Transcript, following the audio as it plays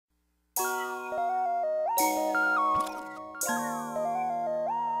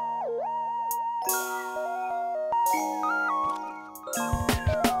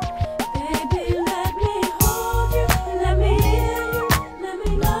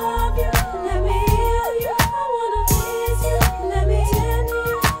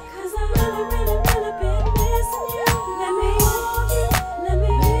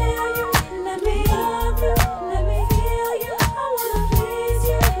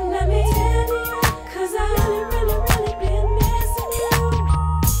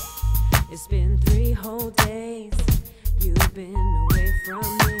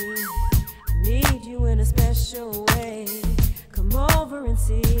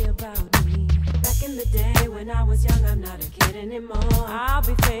I was young, I'm not a kid anymore. I'll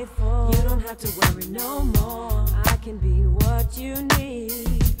be faithful, you don't have to worry no more. I can be what you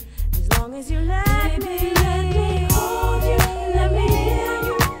need, as long as you let me. Let me hold you, let me hear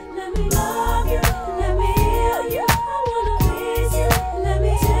you, let me love you, let me heal you. I wanna please you, let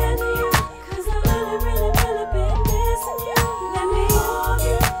me tend to you, 'cause I really, really, really been missing you. Let me hold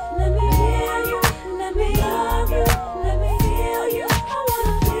you, let me hear you, let me love you, let me feel you. I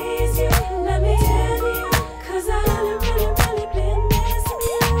wanna please you, let me tend to you, 'cause I really, really, really been missing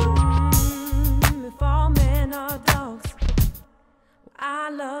you. If all men are dogs, I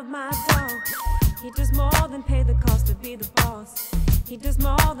love my dog. He does more than pay the cost to be the boss. He does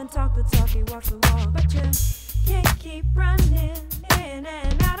more than talk the talk, he walks the walk. But you can't keep running in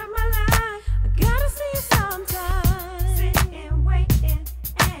and out